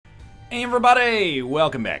Hey everybody!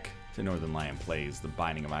 Welcome back to Northern Lion Plays The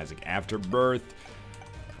Binding of Isaac Afterbirth.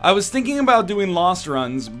 I was thinking about doing Lost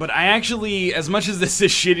runs, but I actually, as much as this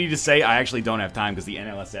is shitty to say, I actually don't have time because the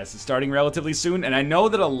NLSS is starting relatively soon, and I know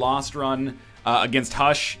that a Lost run against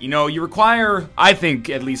Hush, you know, you require, I think,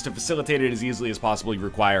 at least to facilitate it as easily as possible, you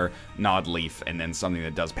require Nod Leaf and then something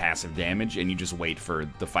that does passive damage, and you just wait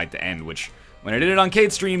for the fight to end, which, when I did it on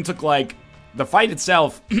Kate's stream, took like... The fight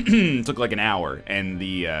itself took like an hour, and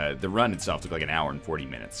the run itself took like an hour and 40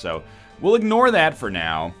 minutes. So we'll ignore that for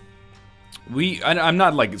now. I'm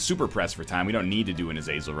not like super pressed for time. We don't need to do an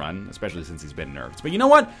Azazel run, especially since he's been nerfed. But you know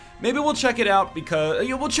what? Maybe we'll check it out because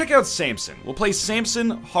we'll check out Samson. We'll play Samson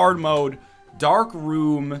hard mode, dark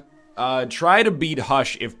room. Try to beat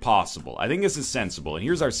Hush if possible. I think this is sensible. And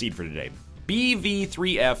here's our seed for today: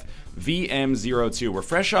 BV3FVM02. We're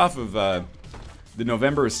fresh off of the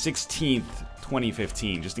November 16th,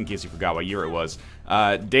 2015, just in case you forgot what year it was.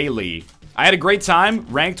 Daily. I had a great time,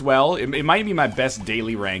 ranked well. It might be my best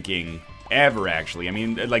daily ranking ever, actually. I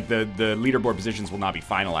mean, like, the leaderboard positions will not be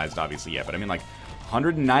finalized, obviously, yet, but I mean, like,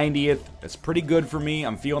 190th, that's pretty good for me.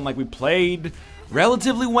 I'm feeling like we played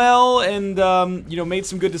relatively well and, you know, made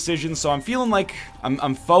some good decisions, so I'm feeling like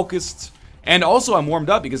I'm focused. And also, I'm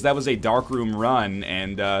warmed up because that was a dark room run,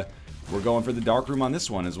 and we're going for the dark room on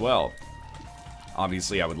this one as well.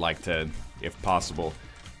 Obviously, I would like to, if possible,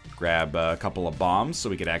 grab a couple of bombs so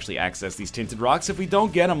we could actually access these tinted rocks. If we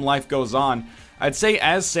don't get them, life goes on. I'd say,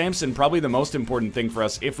 as Samson, probably the most important thing for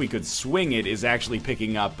us, if we could swing it, is actually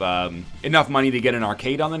picking up enough money to get an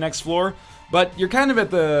arcade on the next floor. But you're kind of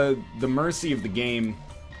at the mercy of the game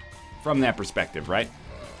from that perspective, right?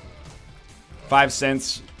 5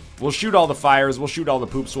 cents. We'll shoot all the fires, we'll shoot all the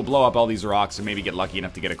poops, we'll blow up all these rocks and maybe get lucky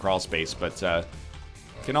enough to get a crawl space, but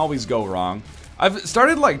can always go wrong. I've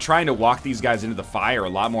started, like, trying to walk these guys into the fire a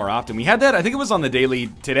lot more often. We had that, I think it was on the daily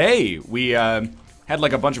today. We had,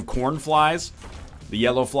 like, a bunch of corn flies, the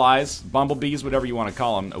yellow flies, bumblebees, whatever you want to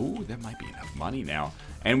call them. Ooh, that might be enough money now.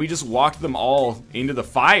 And we just walked them all into the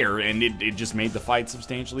fire, and it just made the fight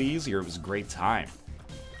substantially easier. It was a great time.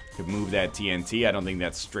 Could move that TNT. I don't think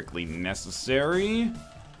that's strictly necessary.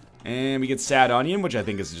 And we get Sad Onion, which I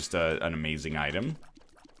think is just an amazing item.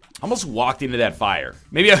 Almost walked into that fire.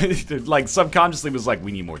 Maybe I, like, subconsciously was like,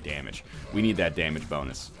 we need more damage. We need that damage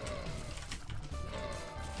bonus.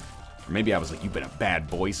 Or maybe I was like, you've been a bad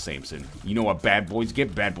boy, Samson. You know what bad boys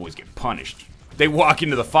get? Bad boys get punished. They walk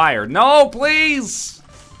into the fire. No, please!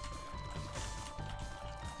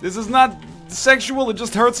 This is not sexual. It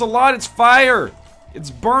just hurts a lot. It's fire.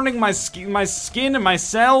 It's burning my skin and my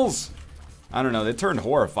cells. I don't know. They turned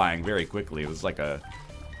horrifying very quickly. It was like an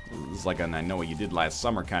I know what you did last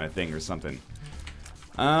summer kind of thing or something.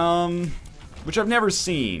 Which I've never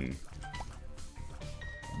seen.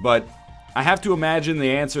 But I have to imagine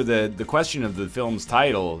the answer, the question of the film's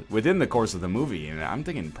title within the course of the movie. And I'm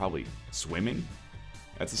thinking probably swimming.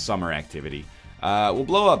 That's a summer activity. We'll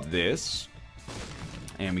blow up this.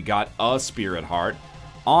 And we got a Spirit Heart.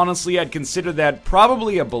 Honestly, I'd consider that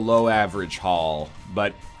probably a below average haul.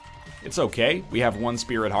 But it's okay. We have 1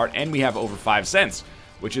 Spirit Heart and we have over 5 cents.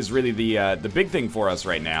 Which is really the big thing for us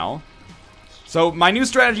right now. So my new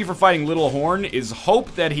strategy for fighting Little Horn is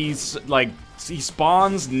hope that he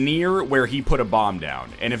spawns near where he put a bomb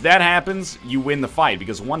down. And if that happens, you win the fight,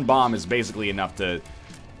 because 1 bomb is basically enough to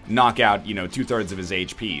knock out, you know, 2/3 of his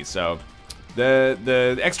HP. So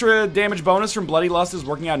the extra damage bonus from Bloody Lust is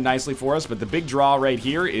working out nicely for us, but the big draw right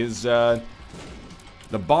here is the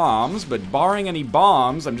bombs. But barring any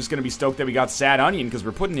bombs, I'm just going to be stoked that we got Sad Onion, because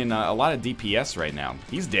we're putting in a lot of DPS right now.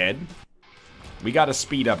 He's dead. We got a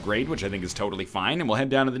speed upgrade, which I think is totally fine, and we'll head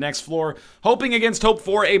down to the next floor, hoping against hope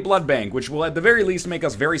for a blood bank, which will at the very least make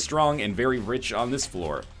us very strong and very rich on this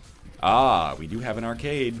floor. Ah, we do have an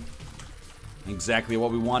arcade. Exactly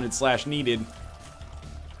what we wanted / needed.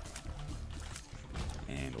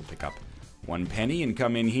 And we'll pick up 1 penny and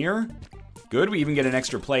come in here. Good, we even get an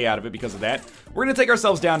extra play out of it because of that. We're gonna take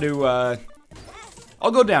ourselves down to,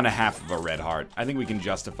 I'll go down to half of a red heart. I think we can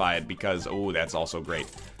justify it because, oh, that's also great.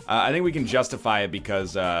 I think we can justify it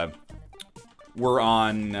because, we're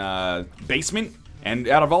on, basement. And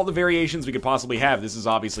out of all the variations we could possibly have, this is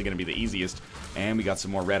obviously gonna be the easiest. And we got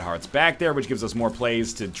some more red hearts back there, which gives us more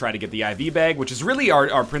plays to try to get the IV bag, which is really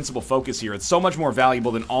our principal focus here. It's so much more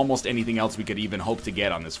valuable than almost anything else we could even hope to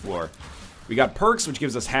get on this floor. We got perks, which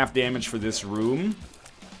gives us half damage for this room.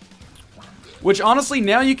 Which, honestly,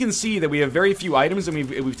 now you can see that we have very few items, and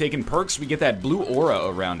we've taken perks. We get that blue aura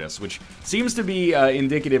around us, which seems to be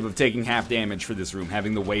indicative of taking half damage for this room,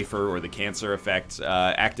 having the wafer or the cancer effect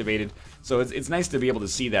activated. So it's nice to be able to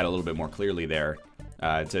see that a little bit more clearly there.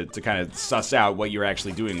 to kind of suss out what you're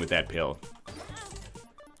actually doing with that pill.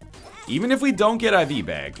 Even if we don't get IV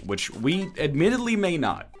bag, which we admittedly may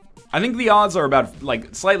not. I think the odds are about,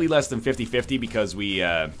 like, slightly less than 50-50 because we,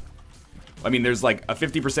 I mean, there's like a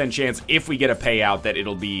 50% chance if we get a payout that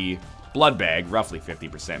it'll be blood bag, roughly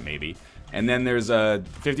 50% maybe. And then there's a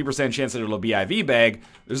 50% chance that it'll be IV bag.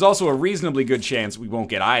 There's also a reasonably good chance we won't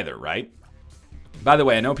get either, right? By the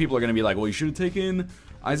way, I know people are going to be like, well, you should have taken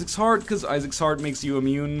Isaac's Heart because Isaac's Heart makes you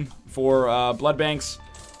immune for blood banks.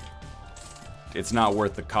 It's not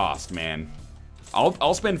worth the cost, man.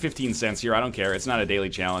 I'll spend 15 cents here. I don't care. It's not a daily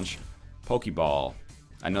challenge. Pokeball.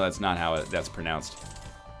 I know that's not how that's pronounced,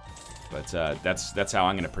 but that's how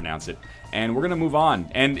I'm gonna pronounce it. And we're gonna move on.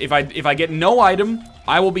 And if I get no item,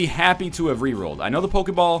 I will be happy to have rerolled. I know the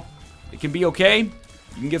Pokeball, it can be okay. You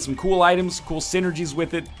can get some cool items, cool synergies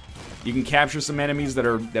with it. You can capture some enemies that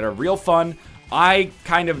are real fun. I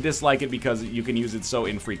kind of dislike it because you can use it so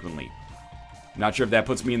infrequently. Not sure if that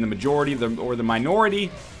puts me in the majority or the minority.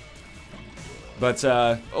 But,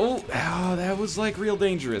 oh, that was, like, real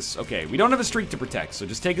dangerous. Okay, we don't have a streak to protect, so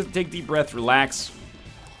just take a deep breath, relax.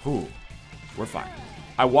 Ooh, we're fine.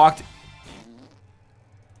 I walked...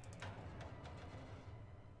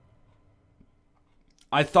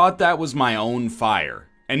 I thought that was my own fire.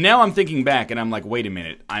 And now I'm thinking back, and I'm like, wait a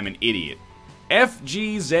minute, I'm an idiot.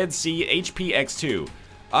 FGZCHPX2.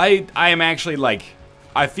 I am actually, like...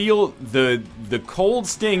 I feel the cold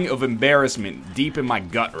sting of embarrassment deep in my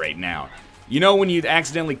gut right now. You know when you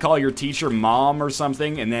accidentally call your teacher mom or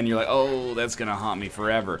something, and then you're like, oh, that's gonna haunt me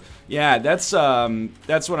forever. Yeah, that's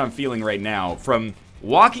what I'm feeling right now. From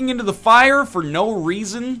walking into the fire for no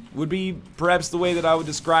reason would be perhaps the way that I would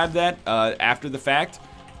describe that after the fact.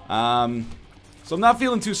 So I'm not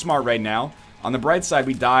feeling too smart right now. On the bright side,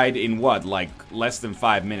 we died in what, like less than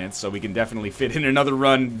 5 minutes, so we can definitely fit in another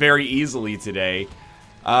run very easily today.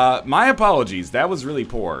 My apologies, that was really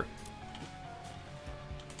poor.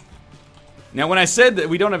 Now, when I said that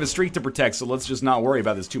we don't have a streak to protect, so let's just not worry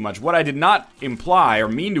about this too much, what I did not imply, or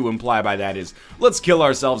mean to imply by that is, let's kill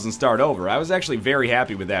ourselves and start over. I was actually very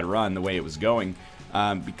happy with that run, the way it was going,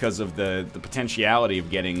 because of the potentiality of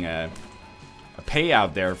getting a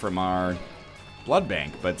payout there from our blood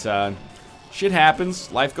bank. But, shit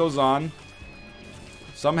happens, life goes on.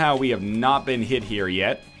 Somehow we have not been hit here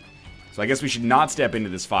yet. So I guess we should not step into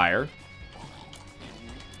this fire.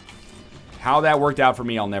 How that worked out for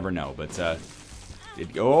me, I'll never know. But,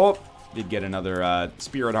 did get another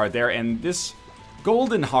Spirit Heart there. And this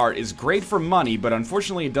Golden Heart is great for money, but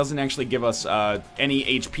unfortunately it doesn't actually give us any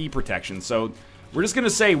HP protection. So we're just going to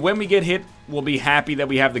say when we get hit, we'll be happy that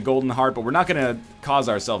we have the Golden Heart, but we're not going to cause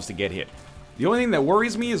ourselves to get hit. The only thing that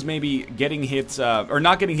worries me is maybe getting hit, or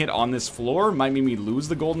not getting hit on this floor might make me lose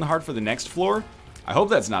the Golden Heart for the next floor. I hope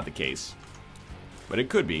that's not the case, but it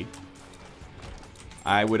could be.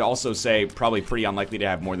 I would also say probably pretty unlikely to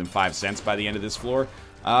have more than 5 cents by the end of this floor.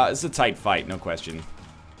 It's a tight fight, no question.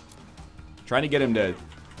 Trying to get him to...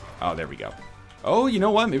 Oh, there we go. Oh, you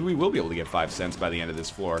know what? Maybe we will be able to get 5 cents by the end of this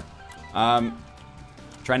floor. Trying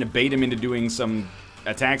to bait him into doing some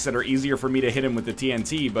attacks that are easier for me to hit him with the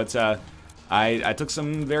TNT, but I took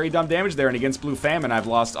some very dumb damage there, and against Blue Famine, I've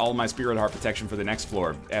lost all my Spirit Heart protection for the next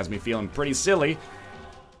floor. Has me feeling pretty silly.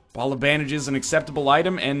 Ball of Bandage is an acceptable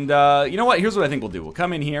item, and you know what? Here's what I think we'll do. We'll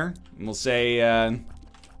come in here, and we'll say,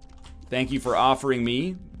 thank you for offering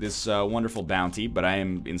me this wonderful bounty, but I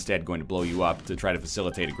am instead going to blow you up to try to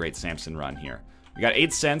facilitate a great Samson run here. We got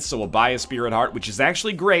 8 cents, so we'll buy a Spirit Heart, which is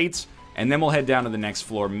actually great, and then we'll head down to the next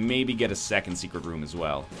floor, maybe get a second secret room as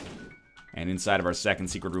well. And inside of our second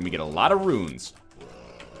secret room, we get a lot of runes.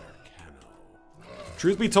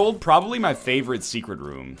 Truth be told, probably my favorite secret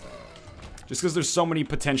room. Just because there's so many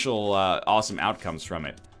potential awesome outcomes from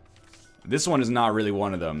it. This one is not really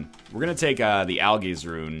one of them. We're going to take the Algaze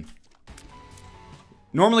rune.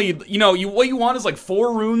 Normally, you know, what you want is like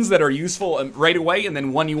 4 runes that are useful right away, and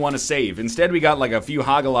then 1 you want to save. Instead, we got like a few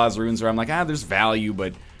Hagalaz runes where I'm like, there's value,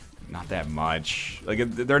 but not that much. Like,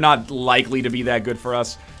 they're not likely to be that good for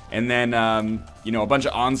us. And then, you know, a bunch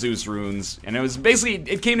of Onzus runes. And it was basically,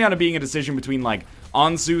 it came down to being a decision between, like,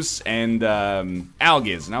 Onzus and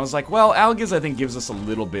Algaze. And I was like, well, Algaze, I think, gives us a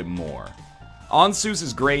little bit more. Onzus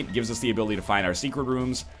is great, gives us the ability to find our secret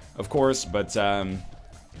rooms, of course. But,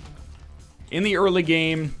 in the early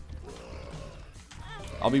game,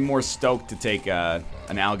 I'll be more stoked to take an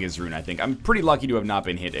Algaze rune, I think. I'm pretty lucky to have not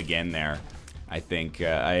been hit again there. I think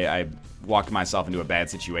I walked myself into a bad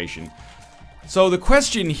situation. So the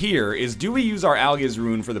question here is, do we use our Algiz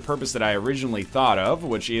rune for the purpose that I originally thought of,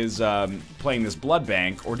 which is playing this blood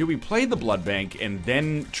bank, or do we play the blood bank and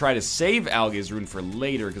then try to save Algiz rune for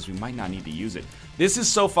later because we might not need to use it? This is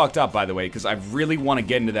so fucked up, by the way, because I really want to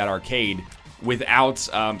get into that arcade without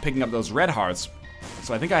picking up those red hearts.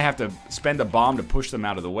 So I think I have to spend a bomb to push them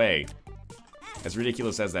out of the way. As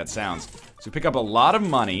ridiculous as that sounds. So we pick up a lot of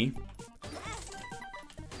money,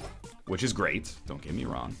 which is great, don't get me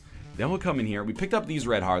wrong. Then we'll come in here. We picked up these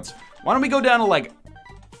red hearts. Why don't we go down to like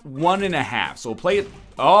 1.5? So we'll play it.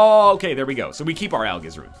 Oh, okay, there we go. So we keep our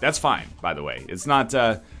Algiz rune. That's fine, by the way. It's not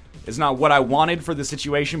what I wanted for the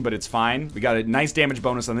situation, but it's fine. We got a nice damage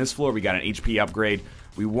bonus on this floor. We got an HP upgrade.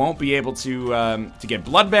 We won't be able to get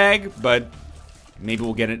blood bag, but maybe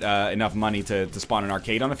we'll get enough money to spawn an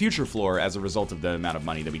arcade on a future floor as a result of the amount of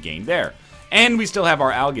money that we gained there. And we still have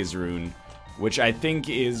our Algiz rune, which I think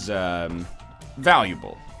is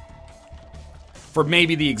valuable for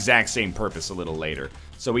maybe the exact same purpose a little later.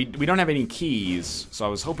 So we don't have any keys, so I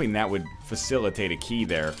was hoping that would facilitate a key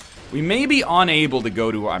there. We may be unable to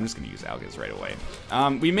go to... I'm just going to use Algiz right away.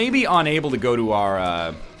 We may be unable to go to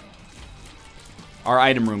our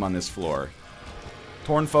item room on this floor.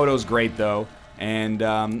 Torn photo's great, though. And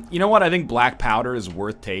you know what? I think black powder is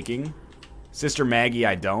worth taking. Sister Maggie,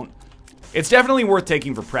 I don't. It's definitely worth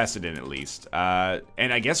taking for precedent, at least.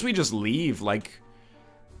 And I guess we just leave, like...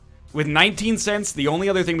 With 19 cents, the only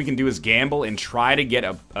other thing we can do is gamble and try to get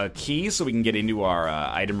a key so we can get into our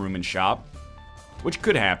item room and shop. Which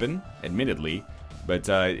could happen, admittedly. But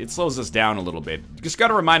it slows us down a little bit. Just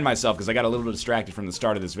gotta remind myself, because I got a little bit distracted from the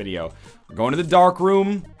start of this video. We're going to the dark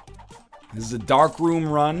room. This is a dark room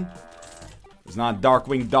run. It's not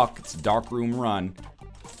Darkwing Duck, it's a dark room run.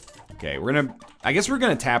 Okay, we're gonna... I guess we're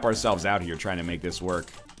gonna tap ourselves out here trying to make this work.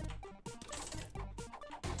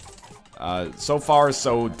 So far,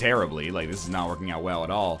 so terribly. Like, this is not working out well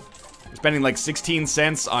at all. We're spending like 16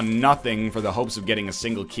 cents on nothing for the hopes of getting a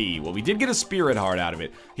single key. Well, we did get a spirit heart out of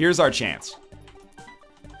it. Here's our chance.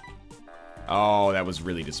 Oh, that was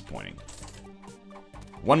really disappointing.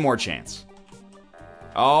 One more chance.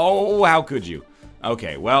 Oh, how could you?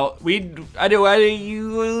 Okay, well, I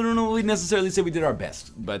don't know, we'd necessarily say we did our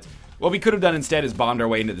best, but what we could have done instead is bombed our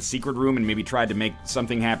way into the secret room and maybe tried to make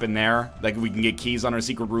something happen there. Like, we can get keys on our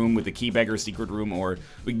secret room with the key beggar secret room, or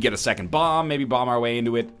we can get a second bomb, maybe bomb our way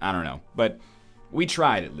into it. I don't know, but we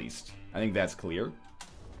tried at least. I think that's clear.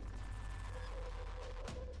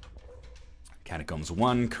 Catacombs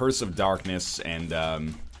 1, Curse of Darkness, and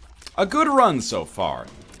a good run so far.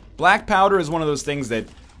 Black powder is one of those things that,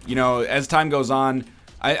 you know, as time goes on,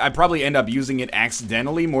 I probably end up using it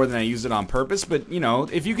accidentally more than I use it on purpose, but, you know,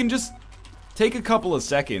 if you can just take a couple of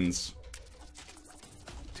seconds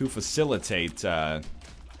to facilitate a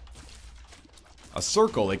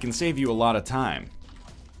circle, it can save you a lot of time.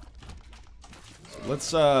 So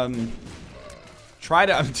let's try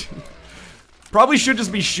to... Probably should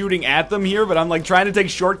just be shooting at them here, but I'm like trying to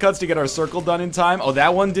take shortcuts to get our circle done in time. Oh,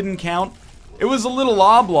 that one didn't count. It was a little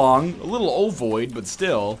oblong, a little ovoid, but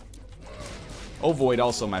still. Ovoid,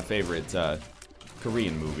 also my favorite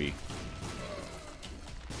Korean movie.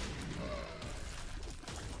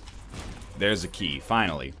 There's a key,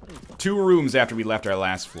 finally. 2 rooms after we left our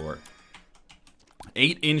last floor.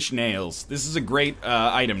 8-inch nails. This is a great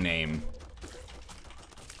item name.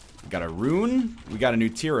 We got a rune, we got a new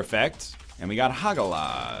tier effect, and we got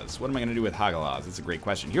Hagalaz. What am I gonna do with Hagalaz? That's a great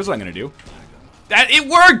question. Here's what I'm gonna do. It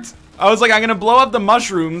worked! I was like, I'm gonna blow up the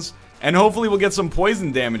mushrooms, and hopefully we'll get some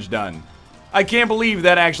poison damage done. I can't believe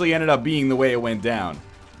that actually ended up being the way it went down.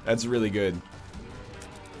 That's really good.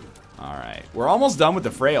 Alright. We're almost done with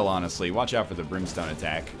the frail, honestly. Watch out for the brimstone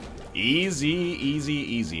attack. Easy, easy,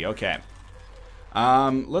 easy. Okay.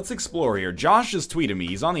 Let's explore here. Josh just tweeted me.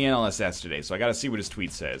 He's on the NLSS today, so I gotta see what his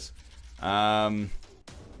tweet says. Paging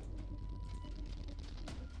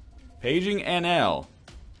NL.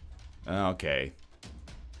 Okay.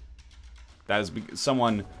 That is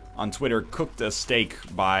someone on Twitter cooked a steak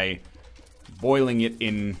by boiling it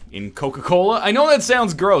in Coca-Cola. I know that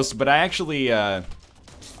sounds gross, but I actually, I've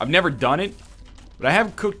never done it. But I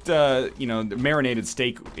have cooked, you know, marinated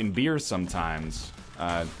steak in beer sometimes.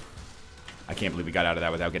 I can't believe we got out of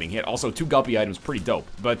that without getting hit. Also, 2 gulpy items, pretty dope.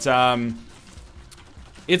 But,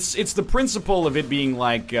 it's the principle of it being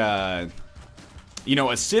like, you know,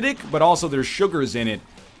 acidic, but also there's sugars in it,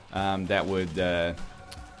 that would,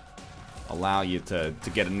 allow you to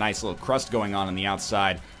get a nice little crust going on the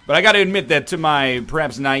outside. But I gotta admit that to my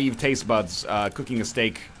perhaps naive taste buds, cooking a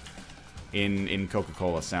steak in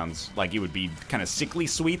Coca-Cola sounds like it would be kind of sickly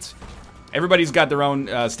sweet. Everybody's got their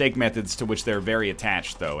own steak methods to which they're very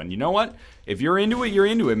attached, though. And you know what? If you're into it, you're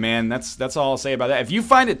into it, man. That's all I'll say about that. If you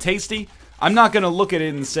find it tasty, I'm not going to look at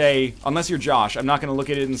it and say, unless you're Josh, I'm not going to look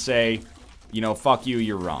at it and say, you know, fuck you,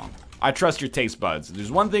 you're wrong. I trust your taste buds. If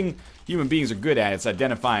there's one thing human beings are good at, it's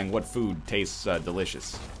identifying what food tastes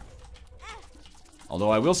delicious. Although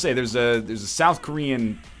I will say there's a South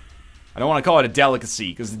Korean, I don't want to call it a delicacy,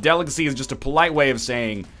 because the delicacy is just a polite way of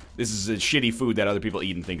saying this is a shitty food that other people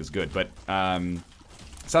eat and think is good. But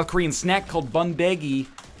South Korean snack called bundegi.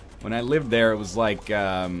 When I lived there, it was like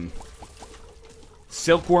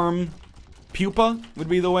silkworm pupa would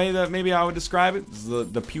be the way that maybe I would describe it. This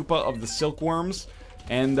is the pupa of the silkworms,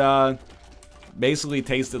 and basically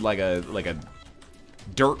tasted like a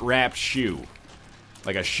dirt wrapped shoe,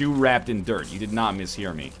 like a shoe wrapped in dirt. You did not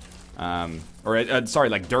mishear me. Sorry,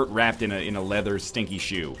 like dirt wrapped in a leather stinky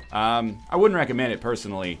shoe. I wouldn't recommend it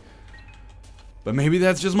personally, but maybe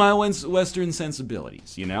that's just my Western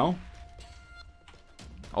sensibilities, you know.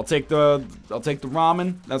 I'll take the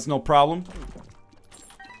ramen. That's no problem.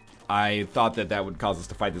 I thought that would cause us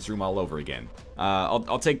to fight this room all over again.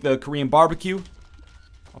 I'll take the Korean barbecue.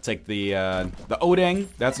 I'll take the odeng.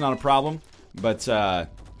 That's not a problem. But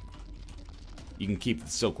you can keep the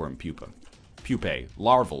silkworm pupae,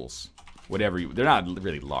 larvals, whatever they're not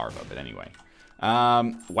really larvae, but anyway.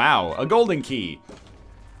 Wow, a golden key.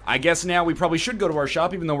 I guess now we probably should go to our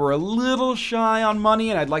shop, even though we're a little shy on money,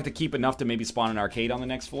 and I'd like to keep enough to maybe spawn an arcade on the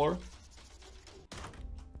next floor.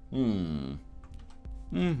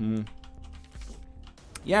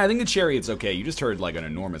 Yeah, I think the chariot's okay. You just heard like an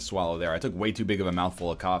enormous swallow there. I took way too big of a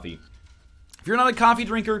mouthful of coffee. If you're not a coffee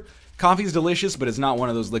drinker, coffee's delicious, but it's not one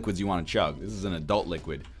of those liquids you want to chug. This is an adult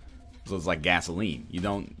liquid, so it's like gasoline. You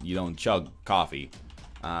don't chug coffee.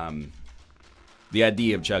 The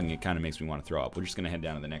idea of chugging it kind of makes me want to throw up. We're just gonna head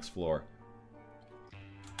down to the next floor.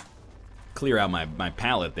 Clear out my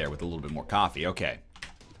palate there with a little bit more coffee. Okay.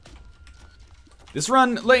 This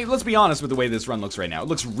run, let's be honest with the way this run looks right now. It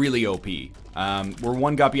looks really OP. We're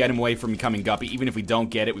one guppy item away from becoming guppy. Even if we don't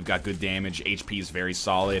get it, we've got good damage. HP is very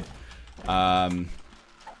solid.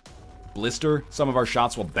 Blister, some of our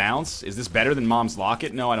shots will bounce. Is this better than Mom's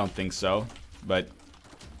Locket? No, I don't think so. But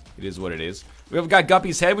it is what it is. We've got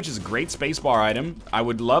Guppy's Head, which is a great spacebar item. I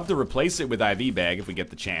would love to replace it with IV Bag if we get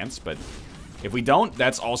the chance, but if we don't,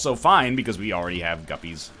 that's also fine because we already have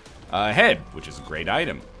Guppy's Head, which is a great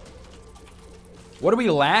item. What do we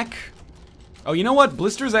lack? Oh, you know what?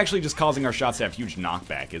 Blister is actually just causing our shots to have huge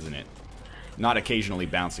knockback, isn't it? Not occasionally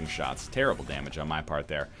bouncing shots. Terrible damage on my part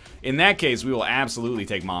there. In that case, we will absolutely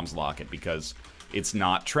take Mom's Locket because it's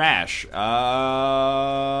not trash. Our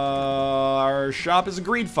shop is a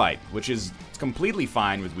greed fight, which is completely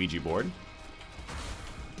fine with Ouija board.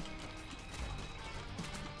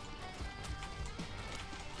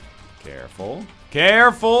 Careful.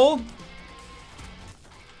 Careful!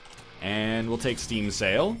 And we'll take Steam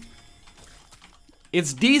Sale.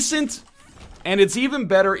 It's decent, and it's even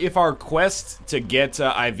better if our quest to get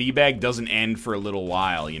IV Bag doesn't end for a little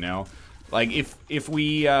while, you know? Like, if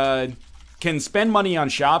we can spend money on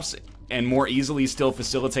shops and more easily still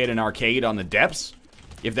facilitate an arcade on the depths,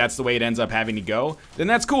 if that's the way it ends up having to go, then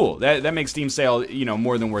that's cool. That makes Steam Sale, you know,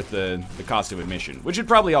 more than worth the cost of admission, which it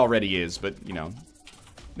probably already is, but, you know,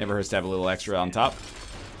 never hurts to have a little extra on top.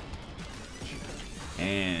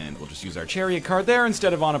 And we'll just use our Chariot card there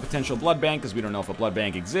instead of on a potential Blood Bank, because we don't know if a Blood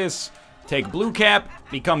Bank exists. Take Blue Cap,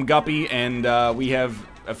 become Guppy, and we have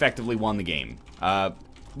effectively won the game.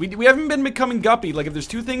 We haven't been becoming Guppy. Like, if there's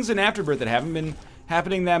two things in Afterbirth that haven't been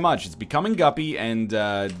happening that much, it's becoming Guppy and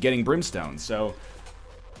getting Brimstone. So,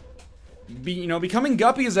 you know, becoming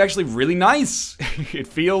Guppy is actually really nice. It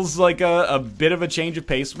feels like a bit of a change of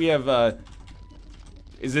pace. We have,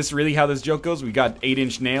 is this really how this joke goes? We got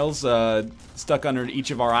 8-inch nails stuck under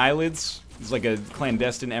each of our eyelids. It's like a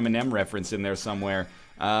clandestine Eminem reference in there somewhere.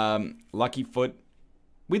 Lucky Foot.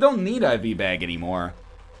 We don't need IV Bag anymore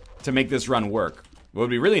to make this run work. What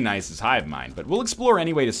would be really nice is Hive Mind, but we'll explore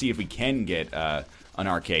anyway to see if we can get an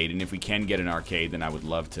arcade, and if we can get an arcade, then I would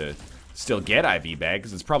love to still get IV Bag,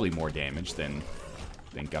 because it's probably more damage than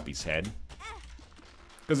Guppy's Head.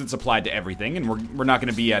 Because it's applied to everything, and we're not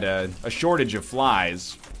going to be at a shortage of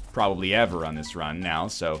flies, probably ever, on this run now,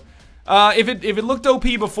 so... if it looked OP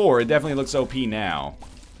before, it definitely looks OP now.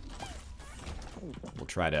 We'll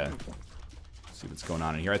try to see what's going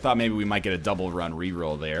on in here. I thought maybe we might get a double run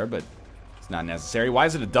reroll there, but it's not necessary. Why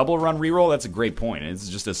is it a double run reroll? That's a great point. It's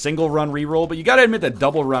just a single run reroll, but you gotta admit that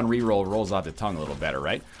double run reroll rolls off the tongue a little better,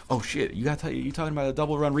 right? Oh shit, you talking about a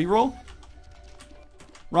double run reroll?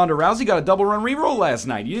 Ronda Rousey got a double run reroll last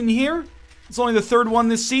night. You didn't hear? It's only the third one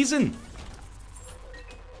this season.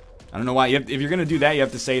 I don't know why. If you're gonna do that, you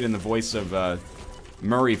have to say it in the voice of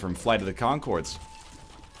Murray from Flight of the Conchords,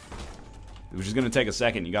 which is gonna take a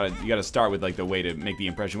second. You gotta start with like the way to make the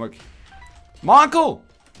impression work. Michael,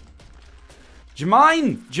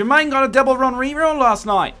 Jermaine got a double run reroll last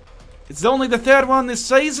night. It's only the third one this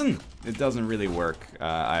season. It doesn't really work.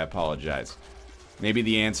 I apologize. Maybe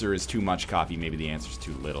the answer is too much coffee. Maybe the answer is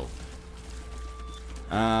too little.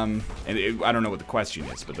 I don't know what the question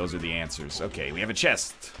is, but those are the answers. Okay, we have a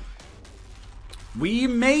chest. We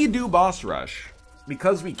may do boss rush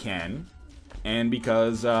because we can, and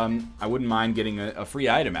because I wouldn't mind getting a free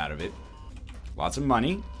item out of it. Lots of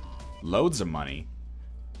money, loads of money.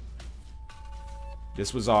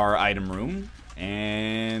 This was our item room,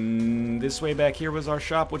 and this way back here was our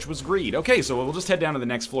shop, which was greed. Okay, so we'll just head down to the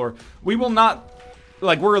next floor. We will not,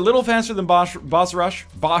 like, we're a little faster than boss rush,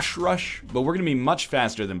 but we're gonna be much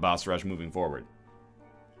faster than boss rush moving forward.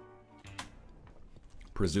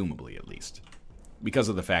 Presumably, at least. Because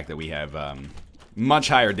of the fact that we have much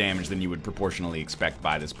higher damage than you would proportionally expect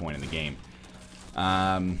by this point in the game.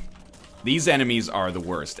 These enemies are the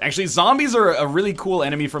worst. Actually, zombies are a really cool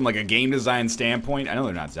enemy from like a game design standpoint. I know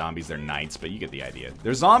they're not zombies, they're knights, but you get the idea.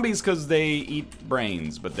 They're zombies because they eat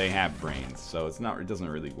brains, but they have brains. So it doesn't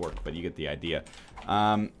really work, but you get the idea.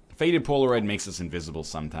 Faded Polaroid makes us invisible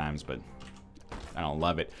sometimes, but I don't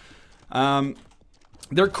love it.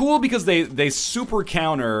 They're cool because they super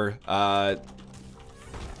counter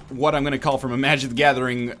what I'm going to call from a Magic the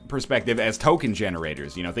Gathering perspective as token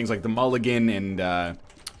generators. You know, things like the Mulligan and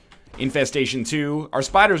Infestation 2. Our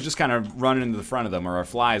spiders just kind of run into the front of them, or our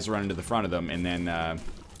flies run into the front of them, and then,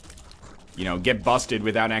 you know, get busted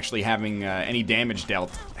without actually having any damage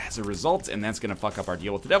dealt as a result, and that's going to fuck up our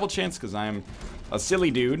deal with the devil chance, because I'm a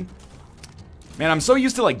silly dude. Man, I'm so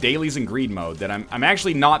used to, like, dailies and greed mode that I'm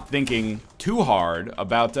actually not thinking too hard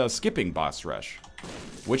about skipping boss rush,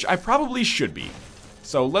 which I probably should be.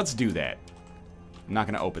 So let's do that. I'm not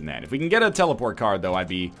going to open that. If we can get a teleport card, though, I'd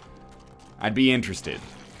be interested.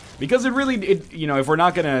 Because it really, you know, if we're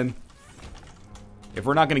not gonna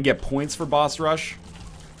get points for boss rush,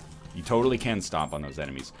 you totally can stomp on those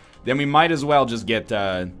enemies. Then we might as well just get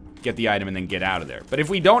the item and then get out of there. But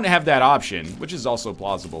if we don't have that option, which is also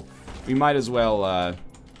plausible, we might as well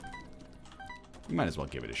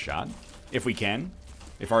give it a shot if we can.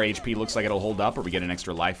 If our HP looks like it'll hold up, or we get an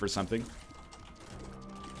extra life or something.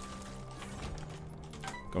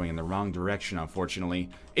 Going in the wrong direction,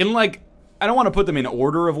 unfortunately. I don't want to put them in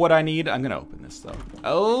order of what I need. I'm going to open this, though.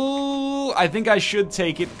 Oh, I think I should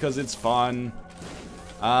take it because it's fun.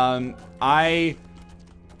 From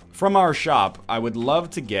our shop, I would love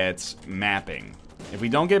to get mapping. If we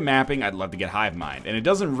don't get mapping, I'd love to get hive mind. And it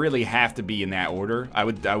doesn't really have to be in that order. I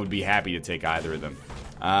would be happy to take either of them.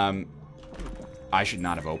 I should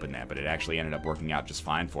not have opened that, but it actually ended up working out just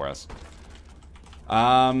fine for us.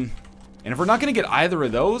 And if we're not going to get either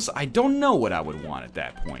of those, I don't know what I would want at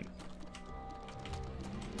that point.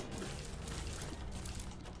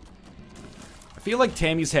 I feel like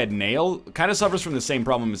Tammy's Head Nail kind of suffers from the same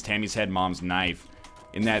problem as Tammy's Head Mom's Knife,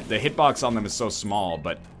 in that the hitbox on them is so small,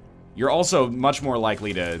 but you're also much more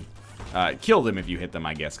likely to kill them if you hit them,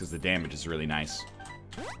 I guess, because the damage is really nice.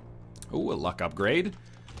 Ooh, a luck upgrade.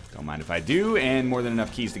 Don't mind if I do, and more than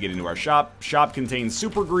enough keys to get into our shop. Shop contains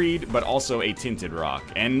super greed, but also a tinted rock,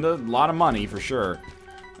 and a lot of money for sure.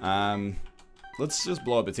 Let's just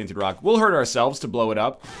blow up the tinted rock. We'll hurt ourselves to blow it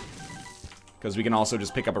up, because we can also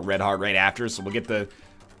just pick up a red heart right after, so we'll get the,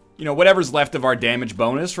 you know, whatever's left of our damage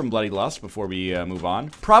bonus from Bloody Lust before we move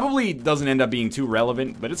on. Probably doesn't end up being too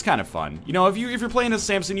relevant, but it's kind of fun. You know, if you're playing as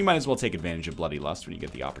Samson, you might as well take advantage of Bloody Lust when you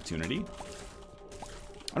get the opportunity.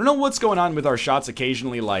 I don't know what's going on with our shots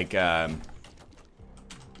occasionally, like,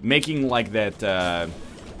 making, like, that, kind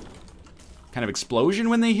of explosion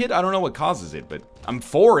when they hit. I don't know what causes it, but I'm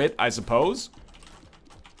for it, I suppose.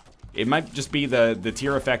 It might just be the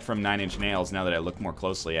tear effect from 9 Inch Nails now that I look more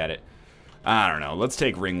closely at it. I don't know. Let's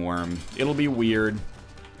take Ringworm. It'll be weird.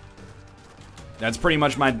 That's pretty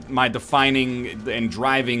much my defining and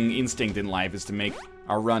driving instinct in life, is to make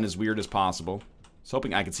our run as weird as possible. I was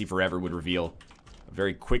hoping I Could See Forever would reveal a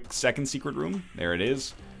very quick second secret room. There it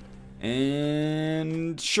is.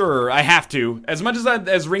 And sure, I have to. As much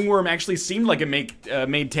as Ringworm actually seemed like it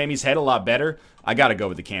made Tammy's head a lot better, I gotta go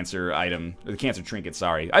with the cancer item, or the cancer trinket,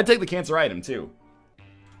 sorry. I'd take the cancer item, too.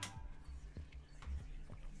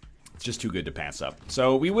 It's just too good to pass up.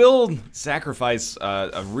 So we will sacrifice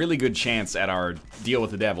a really good chance at our deal with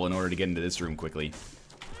the devil in order to get into this room quickly.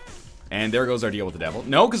 And there goes our deal with the devil.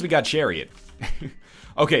 No, because we got Chariot.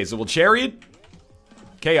 Okay, so we'll Chariot,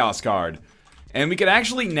 Chaos card. And we could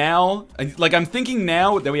actually now, like I'm thinking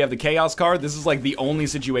now that we have the Chaos card, this is like the only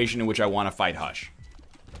situation in which I want to fight Hush.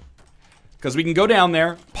 Because we can go down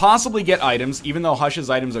there, possibly get items, even though Hush's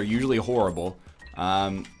items are usually horrible.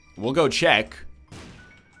 We'll go check.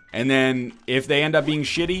 And then if they end up being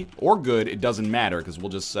shitty or good, it doesn't matter because we'll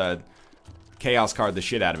just Chaos card the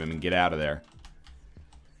shit out of him and get out of there.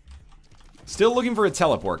 Still looking for a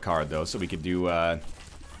teleport card though, so we could do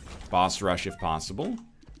boss rush if possible.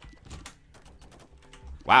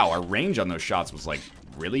 Wow, our range on those shots was like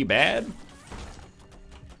really bad.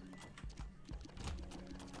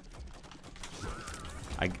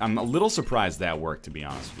 I'm a little surprised that worked, to be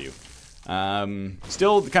honest with you.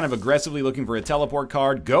 Still kind of aggressively looking for a teleport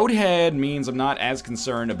card. Goat Head means I'm not as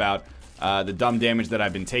concerned about the dumb damage that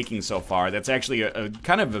I've been taking so far. That's actually a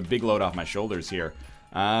kind of a big load off my shoulders here.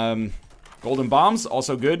 Golden Bombs,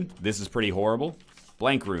 also good. This is pretty horrible.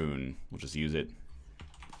 Blank Rune, we'll just use it.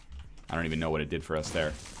 I don't even know what it did for us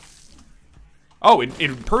there. Oh, it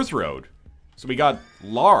Perthrode. So we got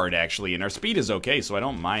Lard, actually, and our speed is okay, so I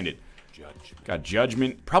don't mind it. Got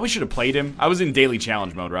Judgment. Probably should have played him. I was in daily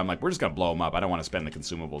challenge mode where I'm like, we're just gonna blow him up. I don't want to spend the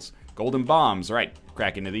consumables. Golden Bombs. All right,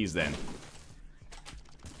 crack into these then.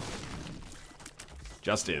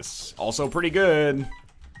 Justice. Also pretty good.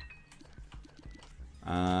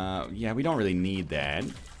 Yeah, we don't really need that.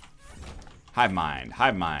 Hive Mind.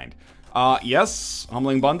 Hive Mind. Yes.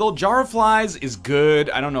 Humbling Bundle. Jar of Flies is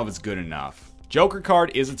good. I don't know if it's good enough. Joker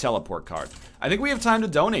card is a teleport card. I think we have time to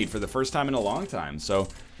donate for the first time in a long time, so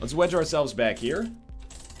let's wedge ourselves back here.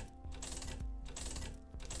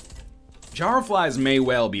 Jar of Flies may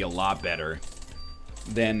well be a lot better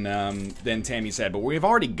than Tammy said, but we've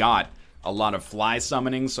already got a lot of fly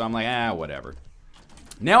summoning, so I'm like, whatever.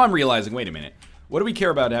 Now I'm realizing, wait a minute, what do we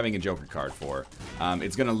care about having a Joker card for?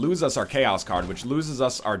 It's gonna lose us our Chaos card, which loses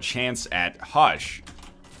us our chance at Hush.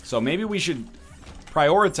 So maybe we should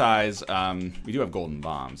prioritize, we do have Golden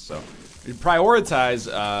Bombs, so prioritize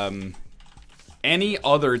any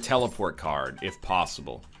other teleport card if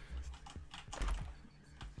possible.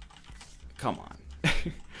 Come on.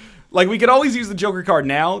 Like, we could always use the Joker card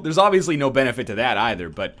now. There's obviously no benefit to that either,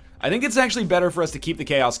 but I think it's actually better for us to keep the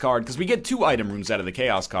Chaos card because we get 2 item rooms out of the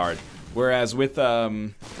Chaos card, whereas with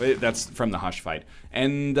that's from the Hush fight,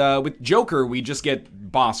 and with Joker we just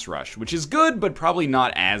get Boss Rush, which is good but probably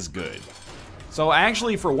not as good. So I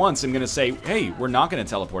actually, for once, I'm gonna say, hey, we're not gonna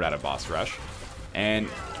teleport out of Boss Rush. And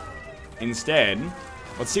instead,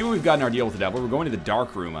 let's see what we've got in our Deal with the Devil. We're going to the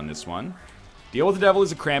Dark Room on this one. Deal with the Devil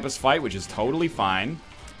is a Krampus fight, which is totally fine.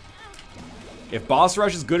 If Boss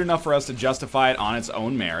Rush is good enough for us to justify it on its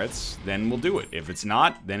own merits, then we'll do it. If it's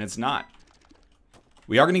not, then it's not.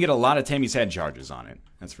 We are gonna get a lot of Tammy's Head charges on it,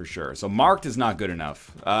 that's for sure. So Marked is not good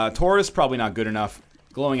enough. Taurus, probably not good enough.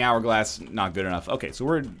 Glowing Hourglass, not good enough. Okay,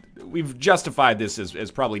 so we've justified this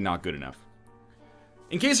as probably not good enough.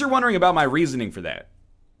 In case you're wondering about my reasoning for that,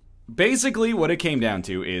 basically what it came down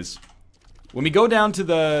to is when we go down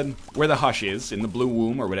to where the Hush is, in the blue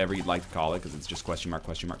womb, or whatever you'd like to call it, because it's just question mark,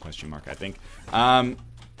 I think.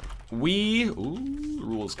 Ooh,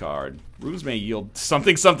 rules card. Rules may yield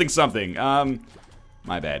something.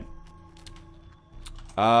 My bad.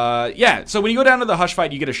 Yeah, so when you go down to the Hush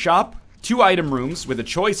fight, you get a shop, 2 item rooms with a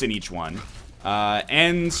choice in each one,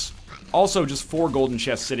 and also just 4 golden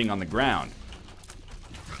chests sitting on the ground.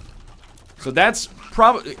 So that's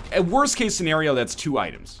probably, a worst case scenario, that's 2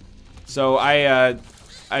 items. So I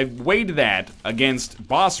weighed that against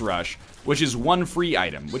Boss Rush, which is 1 free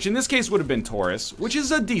item, which in this case would have been Taurus, which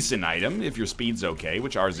is a decent item if your speed's okay,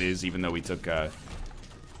 which ours is, even though we took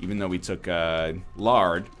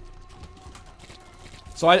Lard.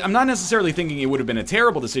 So I'm not necessarily thinking it would have been a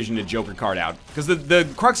terrible decision to Joker card out, because the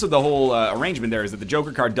crux of the whole arrangement there is that the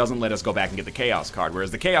Joker card doesn't let us go back and get the Chaos card,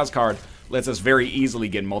 whereas the Chaos card lets us very easily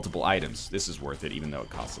get multiple items. This is worth it, even though it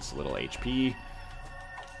costs us a little HP.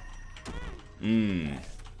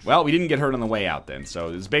 Well, we didn't get hurt on the way out then,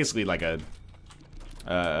 so it's basically like a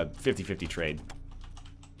 50-50 trade.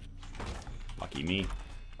 Lucky me.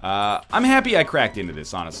 I'm happy I cracked into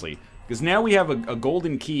this, honestly. Because now we have a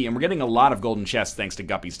golden key, and we're getting a lot of golden chests thanks to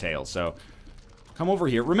Guppy's Tail, so come over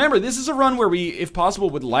here. Remember, this is a run where we, if possible,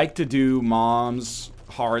 would like to do Moms,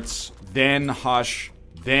 Hearts, then Hush,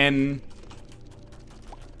 then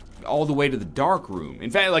all the way to the Dark Room.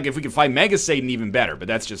 In fact, like, if we could fight Mega Satan, even better, but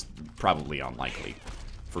that's just probably unlikely,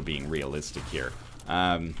 for being realistic here.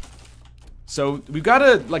 So we've got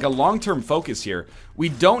a long-term focus here. We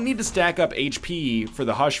don't need to stack up HP for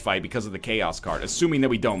the Hush fight because of the Chaos card, assuming that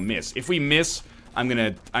we don't miss. If we miss, I'm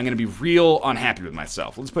gonna be real unhappy with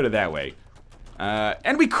myself. Let's put it that way.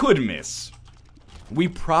 And we could miss. We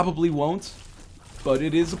probably won't, but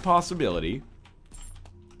it is a possibility.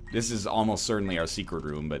 This is almost certainly our secret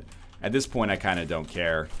room, but at this point I kind of don't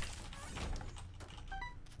care.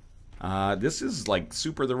 This is, like,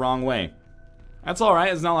 super the wrong way. That's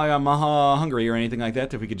alright, it's not like I'm hungry or anything like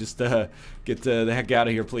that. If we could just get the heck out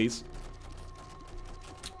of here, please.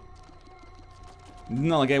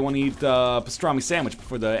 Not like I want to eat pastrami sandwich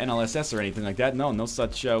before the NLSS or anything like that. No, no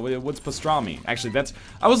such, what's pastrami? Actually, that's,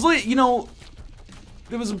 you know,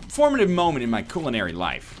 there was a formative moment in my culinary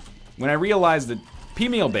life when I realized that pea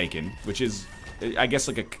meal bacon, which is, I guess,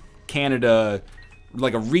 like a Canada,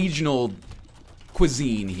 like a regional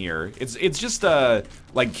cuisine here. It's just,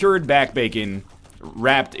 like cured back bacon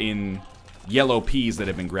wrapped in yellow peas that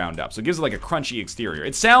have been ground up. So it gives it like a crunchy exterior.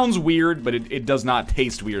 It sounds weird, but it does not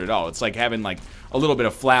taste weird at all. It's like having like a little bit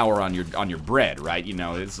of flour on your bread, right? You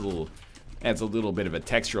know, it's adds a little bit of a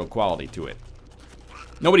textural quality to it.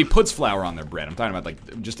 Nobody puts flour on their bread. I'm talking about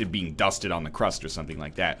like just it being dusted on the crust or something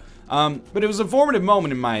like that. But it was a formative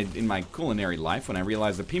moment in my culinary life when I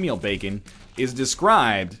realized that pea meal bacon is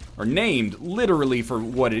described or named literally for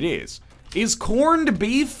what it is. Is corned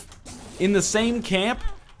beef in the same camp?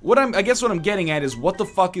 I guess what I'm getting at is, what the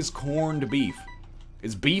fuck is corned beef?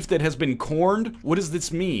 Is beef that has been corned? What does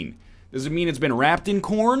this mean? Does it mean it's been wrapped in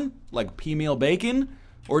corn, like pea meal bacon?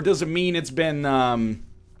 Or does it mean it's been,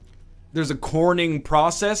 there's a corning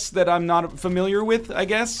process that I'm not familiar with, I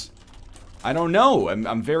guess? I don't know.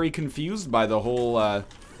 I'm very confused by the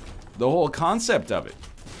whole concept of it.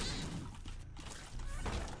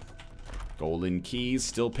 Golden keys,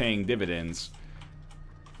 still paying dividends.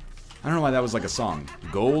 I don't know why that was like a song.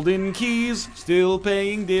 Golden keys, still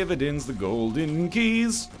paying dividends. The golden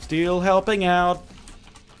keys, still helping out.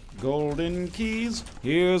 Golden keys,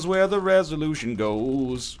 here's where the resolution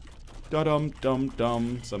goes.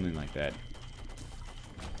 Da-dum-dum-dum. Something like that.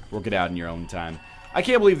 Work it out in your own time. I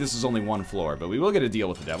can't believe this is only one floor, but we will get a deal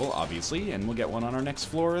with the devil, obviously, and we'll get one on our next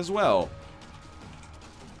floor as well.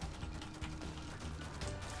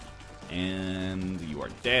 And you are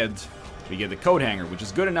dead. We get the coat hanger, which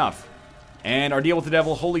is good enough. And our deal with the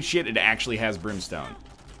devil, holy shit, it actually has brimstone.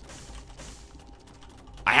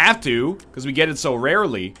 I have to, because we get it so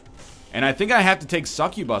rarely. And I think I have to take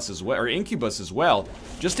succubus as well, or incubus as well,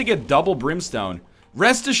 just to get double brimstone.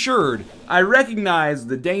 Rest assured, I recognize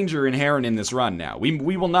the danger inherent in this run now. We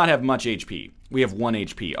will not have much HP. We have 1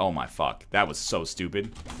 HP. Oh my fuck, that was so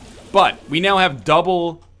stupid. But we now have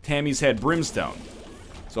double Tammy's Head brimstone.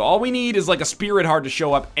 So all we need is like a spirit heart to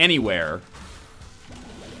show up anywhere.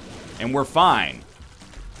 And we're fine.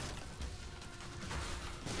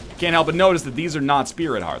 Can't help but notice that these are not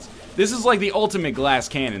spirit hearts. This is like the ultimate glass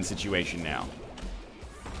cannon situation now.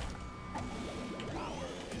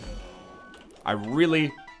 I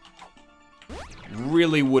really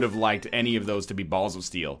would have liked any of those to be balls of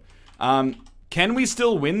steel. Can we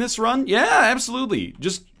still win this run? Yeah, absolutely.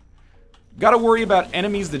 Just gotta worry about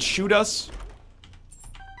enemies that shoot us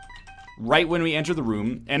right when we enter the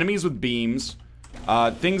room. Enemies with beams.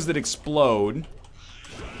 Things that explode.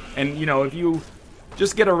 And, you know, if you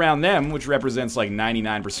just get around them, which represents like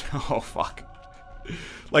 99%. Oh, fuck.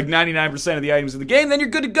 Like 99% of the items in the game, then you're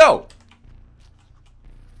good to go.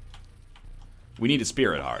 We need a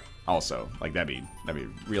spirit heart, also. Like, that'd be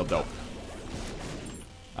real dope.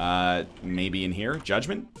 Maybe in here?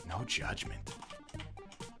 Judgment? No judgment.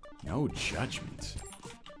 No judgment.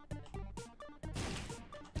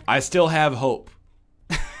 I still have hope.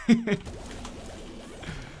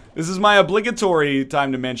 This is my obligatory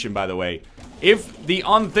time to mention, by the way. If the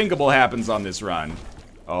unthinkable happens on this run...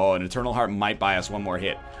 Oh, an Eternal Heart might buy us one more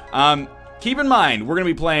hit. Keep in mind, we're going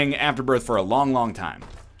to be playing Afterbirth for a long, long time.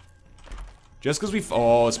 Just because we...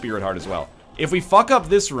 Oh, a Spirit Heart as well. If we fuck up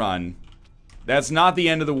this run, that's not the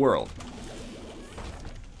end of the world.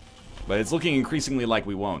 But it's looking increasingly like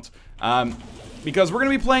we won't. Because we're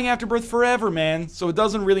going to be playing Afterbirth forever, man. So it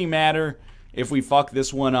doesn't really matter if we fuck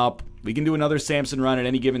this one up. We can do another Samson run at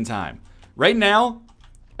any given time. Right now,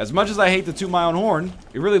 as much as I hate to toot my own horn,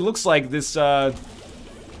 it really looks like this,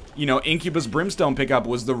 you know, Incubus Brimstone pickup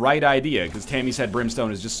was the right idea. Because Tammy's Head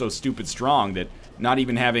Brimstone is just so stupid strong that not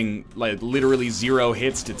even having, like, literally 0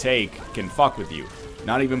 hits to take can fuck with you.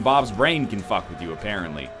 Not even Bob's Brain can fuck with you,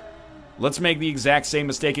 apparently. Let's make the exact same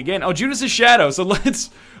mistake again. Oh, Judas' Shadow, so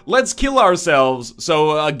let's kill ourselves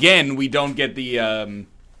so, again, we don't get the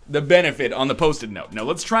benefit on the post-it note. No,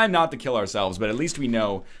 let's try not to kill ourselves, but at least we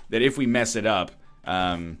know that if we mess it up,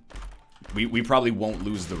 we probably won't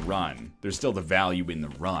lose the run. There's still the value in the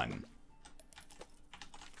run.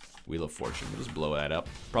 Wheel of Fortune. We'll just blow that up.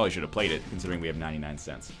 Probably should have played it, considering we have 99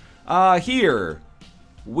 cents. Here,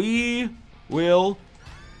 we will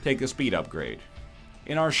take a speed upgrade.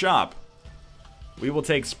 In our shop, we will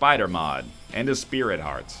take Spider Mod and a Spirit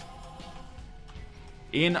Heart.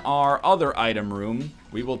 In our other item room,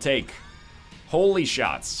 we will take Holy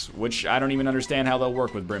Shots, which I don't even understand how they'll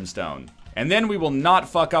work with Brimstone. And then we will not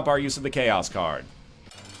fuck up our use of the Chaos card.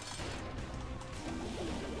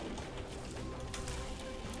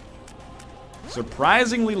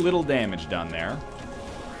 Surprisingly little damage done there.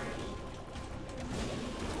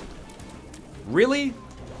 Really?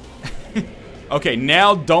 Okay,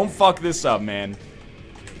 now don't fuck this up, man.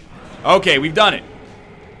 Okay, we've done it.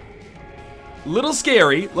 Little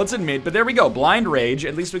scary, let's admit, but there we go. Blind Rage.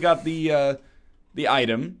 At least we got the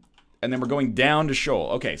item. And then we're going down to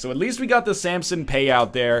Shoal. Okay, so at least we got the Samson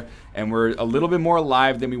payout there. And we're a little bit more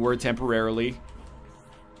alive than we were temporarily.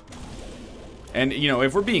 And, you know,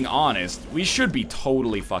 if we're being honest, we should be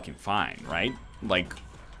totally fucking fine, right? Like,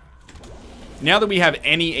 now that we have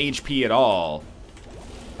any HP at all,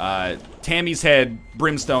 Tammy's Head,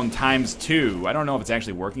 Brimstone ×2. I don't know if it's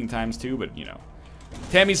actually working ×2, but, you know.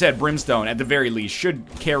 Tammy's Head, Brimstone, at the very least, should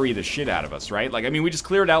carry the shit out of us, right? Like, I mean, we just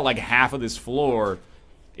cleared out, like, half of this floor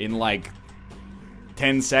in, like,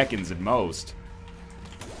 10 seconds at most.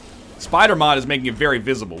 Spider Mod is making it very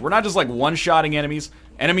visible. We're not just, like, one-shotting enemies.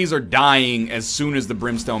 Enemies are dying as soon as the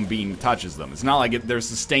Brimstone beam touches them. It's not like they're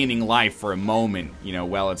sustaining life for a moment, you know,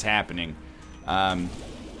 while it's happening.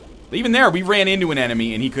 Even there, we ran into an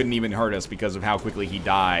enemy and he couldn't even hurt us because of how quickly he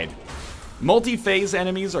died. Multi-phase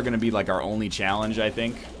enemies are going to be like our only challenge, I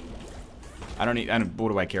think. What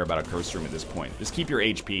do I care about a curse room at this point? Just keep your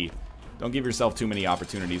HP. Don't give yourself too many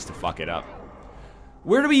opportunities to fuck it up.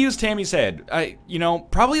 Where do we use Tammy's Head? You know,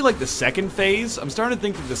 probably like the second phase. I'm starting to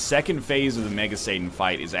think that the second phase of the Mega Satan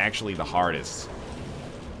fight is actually the hardest.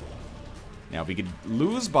 Now, if we could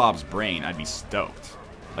lose Bob's brain, I'd be stoked.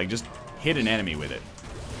 Like, just hit an enemy with it.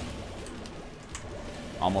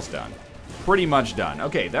 Almost done. Pretty much done.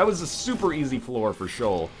 Okay, that was a super easy floor for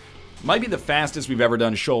Shoal. Might be the fastest we've ever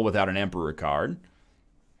done Shoal without an Emperor card.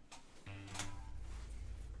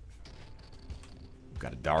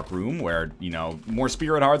 Got a dark room where, you know, more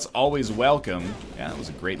Spirit Hearts always welcome. Yeah, that was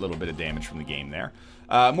a great little bit of damage from the game there.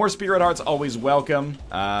 More Spirit Hearts always welcome.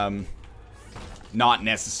 Not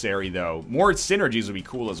necessary, though. More synergies would be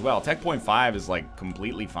cool as well. Tech Point 5 is, like,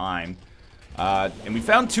 completely fine. And we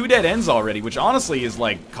found 2 dead ends already, which honestly is,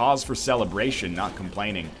 like, cause for celebration, not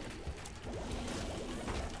complaining.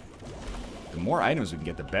 The more items we can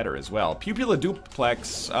get, the better as well. Pupilla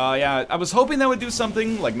Duplex. Yeah, I was hoping that would do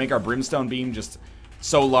something, like make our Brimstone Beam just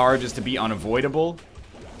so large as to be unavoidable.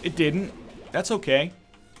 It didn't. That's okay.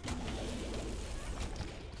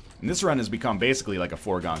 And this run has become basically like a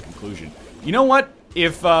foregone conclusion. You know what?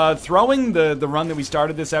 If throwing the run that we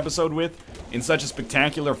started this episode with in such a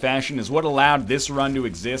spectacular fashion is what allowed this run to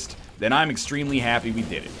exist, then I'm extremely happy we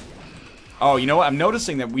did it. Oh, you know what? I'm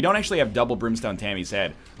noticing that we don't actually have double Brimstone Tammy's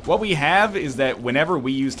Head. What we have is that whenever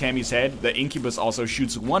we use Tammy's Head, the Incubus also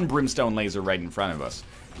shoots 1 Brimstone laser right in front of us,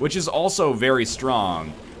 which is also very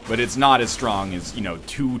strong, but it's not as strong as, you know,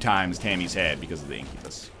 2 times Tammy's Head because of the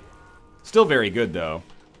Incubus. Still very good, though.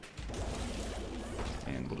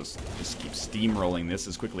 And we'll just keep steamrolling this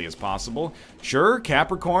as quickly as possible. Sure,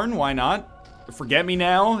 Capricorn, why not? Forget Me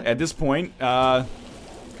Now, at this point, kind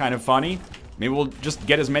of funny. Maybe we'll just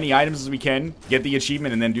get as many items as we can, get the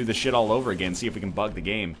achievement, and then do the shit all over again, see if we can bug the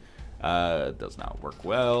game. Does not work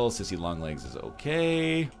well. Sissy Longlegs is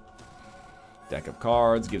okay. Deck of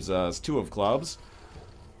cards gives us 2 of clubs.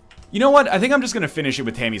 You know what? I think I'm just going to finish it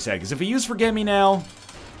with Tammy's Head, because if we use Forget Me Now,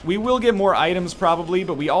 we will get more items probably,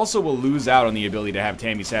 but we also will lose out on the ability to have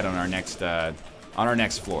Tammy's Head on our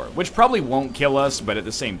next floor, which probably won't kill us, but at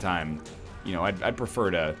the same time, you know, I'd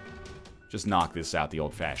prefer to just knock this out the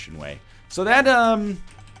old-fashioned way. So that,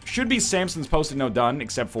 should be Samson's Post-it Note done,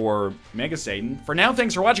 except for Mega Satan. For now,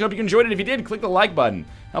 thanks for watching. Hope you enjoyed it. If you did, click the like button.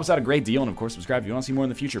 Helps out a great deal. And, of course, subscribe if you want to see more in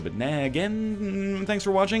the future. But, again, thanks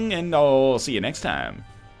for watching, and I'll see you next time.